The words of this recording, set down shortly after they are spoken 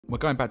We're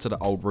going back to the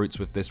old roots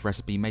with this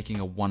recipe, making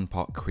a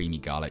one-pot creamy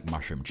garlic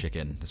mushroom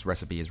chicken. This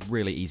recipe is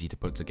really easy to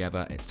put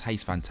together, it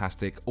tastes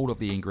fantastic, all of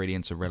the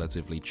ingredients are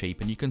relatively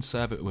cheap, and you can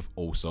serve it with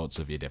all sorts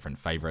of your different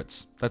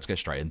favourites. Let's get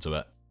straight into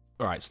it.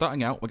 Alright,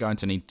 starting out, we're going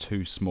to need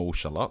 2 small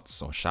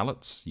shallots, or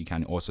shallots. You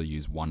can also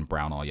use 1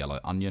 brown or yellow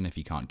onion if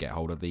you can't get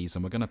hold of these,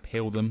 and we're going to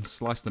peel them,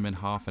 slice them in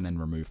half, and then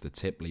remove the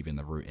tip, leaving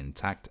the root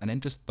intact, and then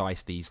just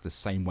dice these the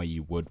same way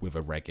you would with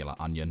a regular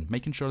onion,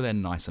 making sure they're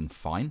nice and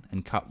fine,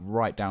 and cut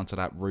right down to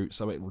that root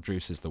so it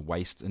reduces the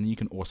waste, and you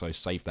can also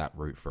save that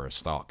root for a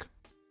stock.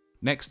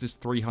 Next is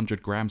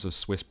 300 grams of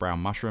Swiss brown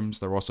mushrooms.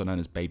 They're also known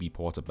as baby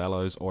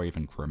portobellos or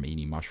even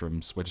cremini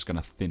mushrooms. We're just going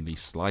to thinly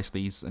slice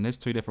these, and there's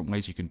 2 different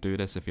ways you can do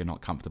this if you're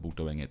not comfortable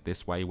doing it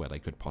this way where they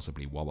could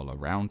possibly wobble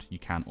around. You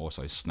can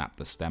also snap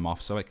the stem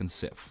off so it can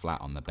sit flat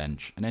on the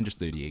bench, and then just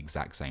do the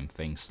exact same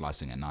thing,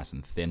 slicing it nice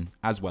and thin,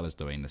 as well as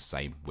doing the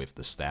same with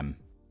the stem.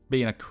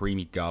 Being a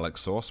creamy garlic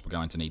sauce, we're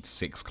going to need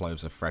 6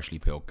 cloves of freshly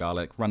peeled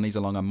garlic. Run these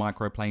along a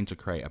microplane to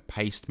create a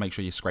paste. Make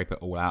sure you scrape it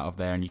all out of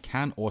there, and you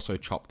can also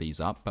chop these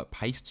up, but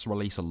pastes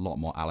release a lot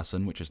more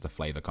allicin, which is the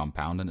flavour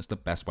compound, and it's the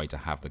best way to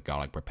have the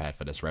garlic prepared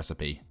for this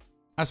recipe.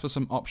 As for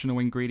some optional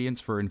ingredients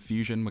for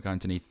infusion, we're going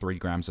to need 3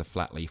 grams of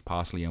flat leaf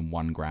parsley and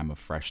 1 gram of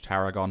fresh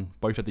tarragon.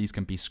 Both of these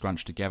can be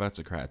scrunched together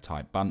to create a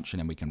tight bunch, and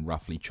then we can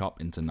roughly chop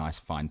into nice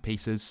fine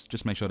pieces.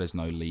 Just make sure there's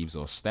no leaves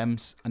or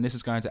stems, and this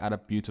is going to add a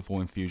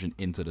beautiful infusion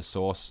into the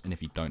sauce, and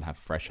if you don't have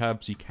fresh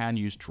herbs, you can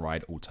use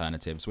dried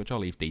alternatives, which I'll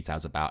leave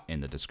details about in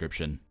the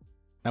description.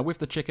 Now with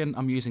the chicken,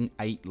 I'm using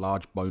 8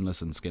 large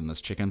boneless and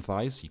skinless chicken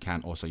thighs. You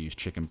can also use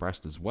chicken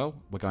breast as well.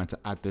 We're going to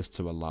add this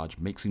to a large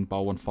mixing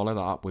bowl and follow that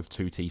up with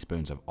 2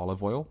 teaspoons of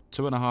olive oil,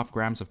 2.5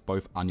 grams of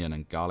both onion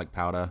and garlic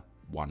powder,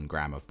 1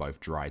 gram of both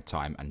dried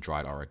thyme and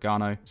dried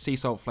oregano, sea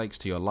salt flakes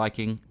to your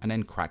liking, and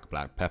then cracked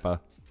black pepper,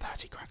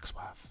 30 cracks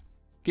worth.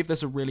 Give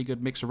this a really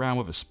good mix around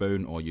with a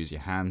spoon or use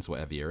your hands,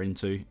 whatever you're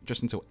into,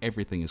 just until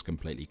everything is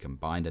completely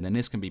combined, and then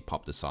this can be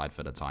popped aside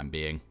for the time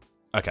being.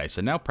 Okay,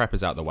 so now prep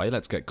is out the way,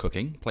 let's get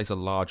cooking. Place a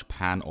large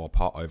pan or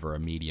pot over a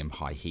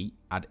medium-high heat.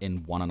 Add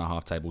in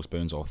 1.5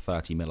 tablespoons or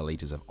 30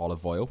 milliliters of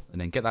olive oil,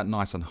 and then get that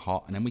nice and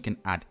hot, and then we can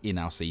add in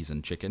our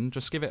seasoned chicken.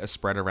 Just give it a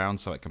spread around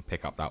so it can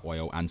pick up that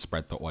oil and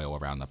spread the oil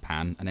around the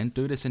pan, and then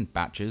do this in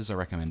batches. I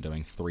recommend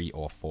doing 3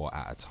 or 4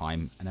 at a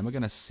time, and then we're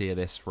going to sear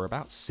this for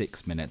about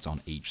 6 minutes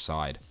on each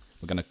side.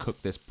 We're going to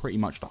cook this pretty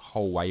much the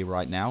whole way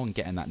right now and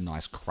getting that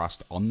nice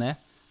crust on there.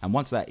 And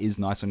once that is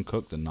nice and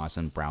cooked and nice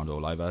and browned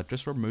all over,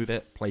 just remove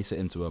it, place it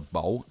into a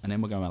bowl, and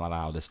then we're going to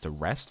allow this to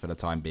rest for the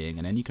time being,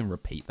 and then you can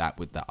repeat that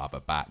with the other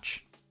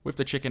batch. With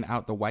the chicken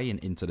out the way and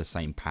into the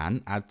same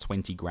pan, add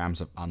 20 grams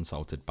of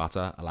unsalted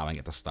butter, allowing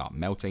it to start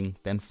melting,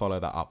 then follow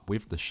that up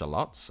with the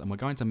shallots, and we're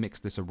going to mix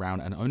this around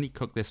and only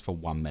cook this for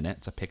 1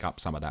 minute to pick up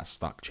some of that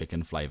stuck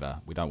chicken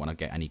flavour. We don't want to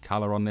get any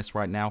colour on this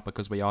right now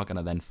because we are going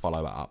to then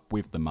follow it up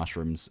with the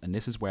mushrooms, and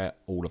this is where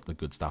all of the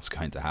good stuff's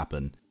going to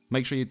happen.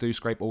 Make sure you do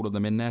scrape all of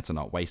them in there to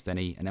not waste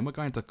any, and then we're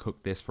going to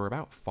cook this for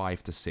about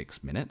 5 to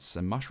 6 minutes,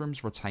 and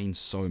mushrooms retain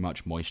so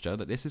much moisture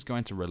that this is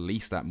going to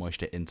release that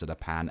moisture into the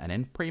pan and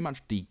then pretty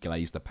much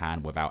deglaze the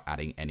pan without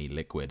adding any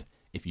liquid.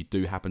 If you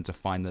do happen to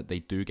find that they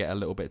do get a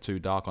little bit too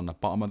dark on the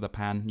bottom of the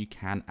pan, you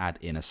can add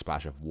in a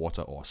splash of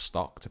water or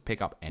stock to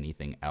pick up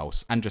anything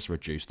else and just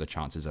reduce the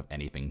chances of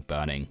anything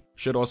burning.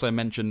 Should also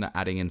mention that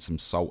adding in some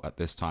salt at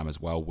this time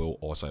as well will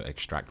also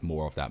extract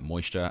more of that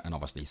moisture and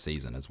obviously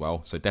season as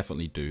well. So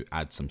definitely do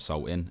add some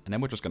salt in, and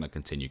then we're just going to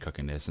continue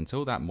cooking this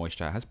until that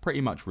moisture has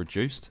pretty much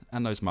reduced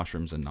and those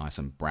mushrooms are nice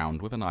and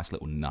browned with a nice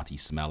little nutty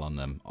smell on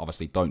them.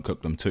 Obviously don't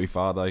cook them too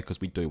far though,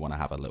 because we do want to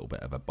have a little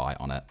bit of a bite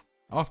on it.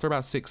 After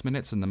about 6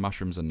 minutes and the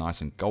mushrooms are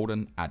nice and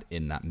golden, add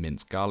in that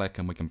minced garlic,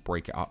 and we can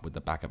break it up with the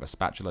back of a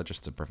spatula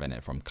just to prevent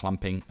it from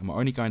clumping, and we're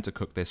only going to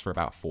cook this for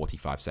about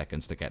 45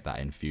 seconds to get that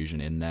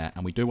infusion in there,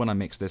 and we do want to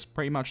mix this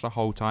pretty much the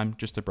whole time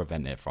just to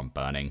prevent it from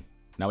burning.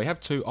 Now we have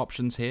 2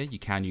 options here. You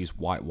can use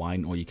white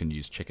wine or you can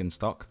use chicken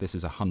stock. This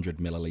is 100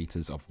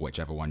 milliliters of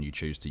whichever one you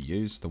choose to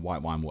use. The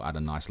white wine will add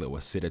a nice little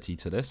acidity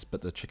to this,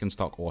 but the chicken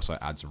stock also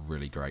adds a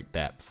really great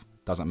depth.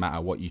 Doesn't matter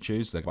what you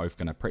choose, they're both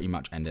going to pretty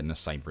much end in the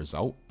same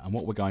result. And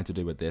what we're going to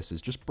do with this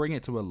is just bring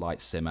it to a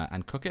light simmer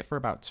and cook it for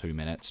about 2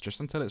 minutes,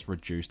 just until it's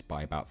reduced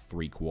by about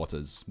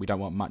 3/4. We don't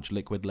want much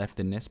liquid left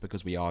in this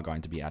because we are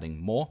going to be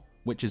adding more,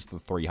 which is the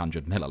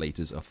 300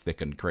 milliliters of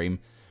thickened cream,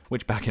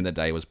 which back in the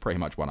day was pretty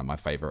much one of my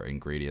favorite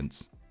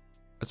ingredients.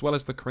 As well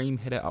as the cream,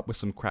 hit it up with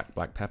some cracked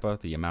black pepper.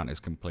 The amount is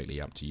completely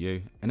up to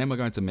you. And then we're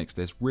going to mix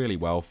this really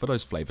well for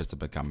those flavors to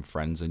become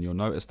friends, and you'll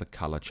notice the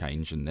color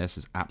change in this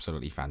is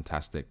absolutely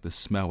fantastic. The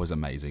smell is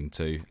amazing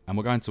too, and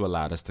we're going to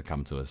allow this to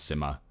come to a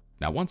simmer.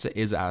 Now once it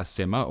is at a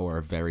simmer or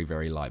a very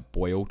light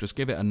boil, just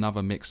give it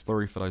another mix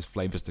through for those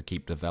flavors to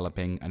keep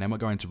developing, and then we're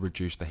going to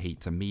reduce the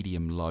heat to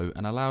medium-low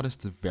and allow this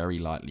to very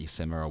lightly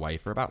simmer away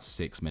for about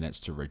 6 minutes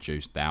to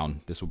reduce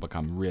down. This will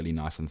become really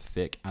nice and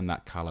thick, and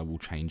that color will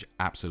change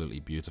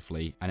absolutely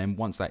beautifully. And then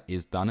once that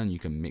is done and you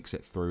can mix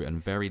it through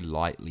and very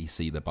lightly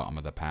see the bottom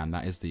of the pan,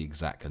 that is the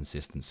exact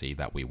consistency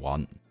that we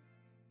want.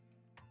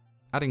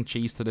 Adding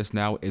cheese to this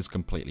now is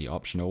completely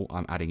optional.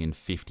 I'm adding in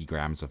 50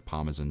 grams of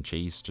Parmesan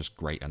cheese, just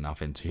great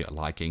enough into your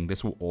liking.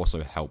 This will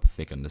also help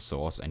thicken the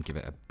sauce and give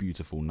it a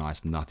beautiful,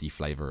 nice nutty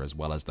flavor as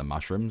well as the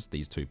mushrooms.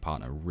 These two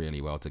partner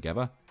really well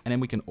together. And then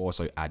we can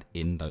also add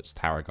in those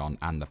tarragon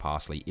and the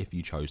parsley if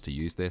you chose to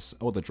use this,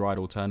 or the dried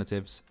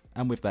alternatives.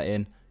 And with that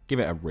in,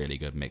 give it a really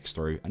good mix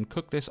through and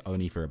cook this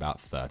only for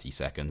about 30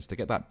 seconds to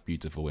get that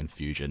beautiful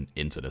infusion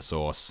into the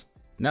sauce.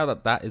 Now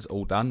that that is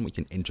all done, we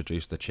can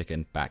introduce the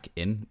chicken back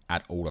in,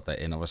 add all of that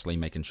in obviously,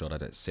 making sure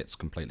that it sits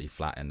completely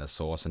flat in the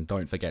sauce, and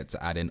don't forget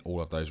to add in all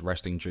of those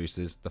resting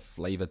juices. The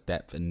flavor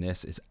depth in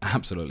this is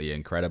absolutely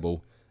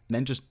incredible. And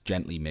then just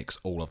gently mix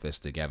all of this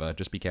together.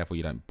 Just be careful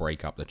you don't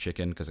break up the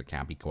chicken because it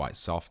can be quite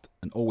soft.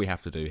 And all we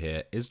have to do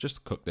here is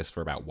just cook this for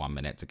about 1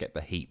 minute to get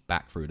the heat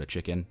back through the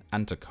chicken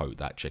and to coat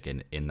that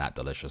chicken in that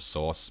delicious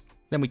sauce.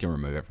 Then we can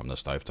remove it from the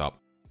stovetop.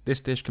 This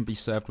dish can be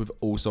served with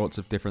all sorts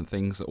of different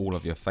things, all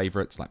of your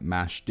favorites like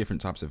mash, different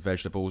types of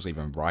vegetables,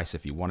 even rice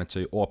if you wanted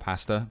to, or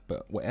pasta.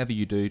 But whatever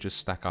you do, just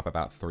stack up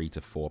about 3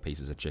 to 4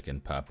 pieces of chicken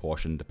per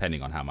portion,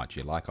 depending on how much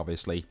you like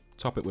obviously.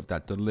 Top it with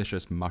that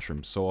delicious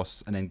mushroom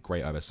sauce, and then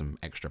grate over some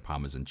extra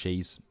Parmesan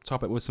cheese.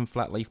 Top it with some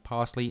flat leaf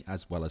parsley,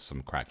 as well as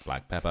some cracked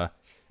black pepper.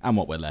 And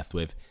what we're left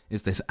with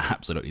is this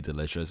absolutely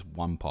delicious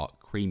one-pot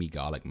creamy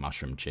garlic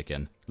mushroom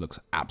chicken. Looks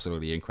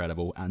absolutely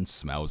incredible and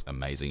smells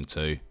amazing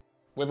too.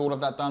 With all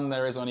of that done,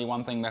 there is only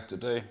one thing left to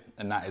do,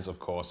 and that is, of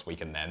course, we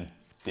can then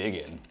dig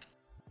in.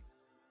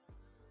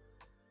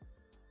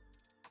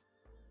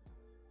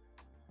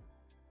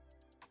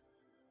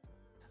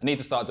 I need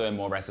to start doing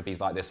more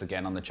recipes like this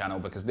again on the channel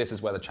because this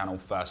is where the channel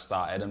first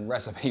started, and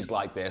recipes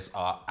like this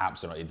are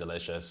absolutely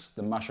delicious.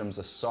 The mushrooms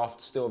are soft,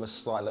 still with a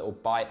slight little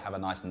bite, have a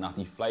nice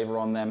nutty flavor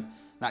on them.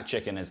 That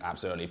chicken is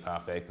absolutely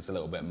perfect. It's a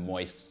little bit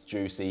moist,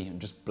 juicy, and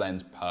just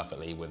blends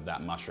perfectly with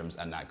that mushrooms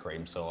and that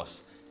cream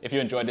sauce. If you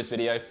enjoyed this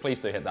video, please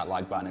do hit that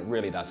like button. It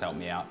really does help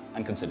me out,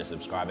 and consider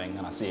subscribing,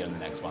 and I'll see you in the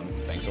next one.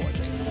 Thanks for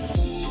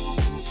watching.